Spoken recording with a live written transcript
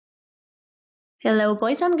Hello,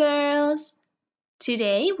 boys and girls!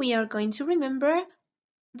 Today we are going to remember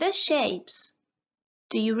the shapes.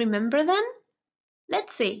 Do you remember them?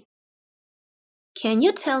 Let's see. Can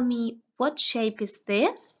you tell me what shape is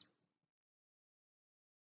this?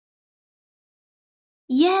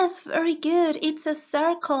 Yes, very good. It's a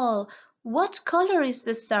circle. What color is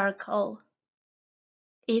the circle?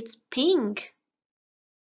 It's pink.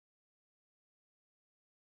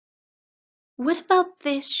 What about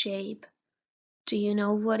this shape? Do you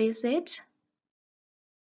know what is it?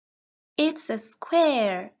 It's a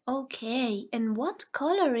square. Okay, and what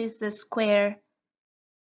color is the square?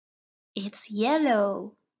 It's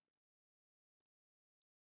yellow.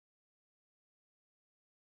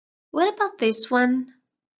 What about this one?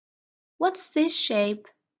 What's this shape?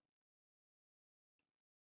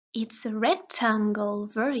 It's a rectangle.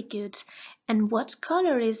 Very good. And what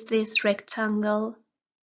color is this rectangle?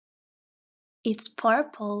 It's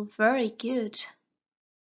purple. Very good.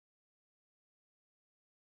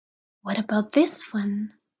 What about this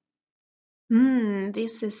one?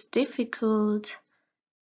 This is difficult.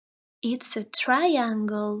 It's a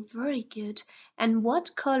triangle. Very good. And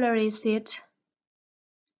what color is it?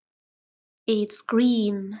 It's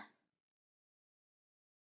green.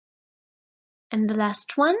 And the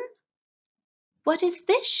last one? What is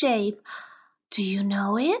this shape? Do you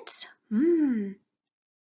know it?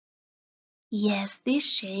 Yes, this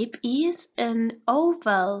shape is an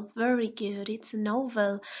oval. Very good, it's an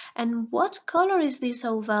oval. And what color is this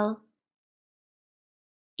oval?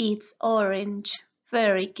 It's orange.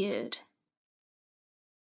 Very good.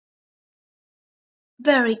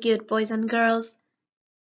 Very good, boys and girls.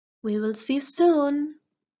 We will see you soon.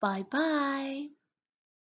 Bye bye.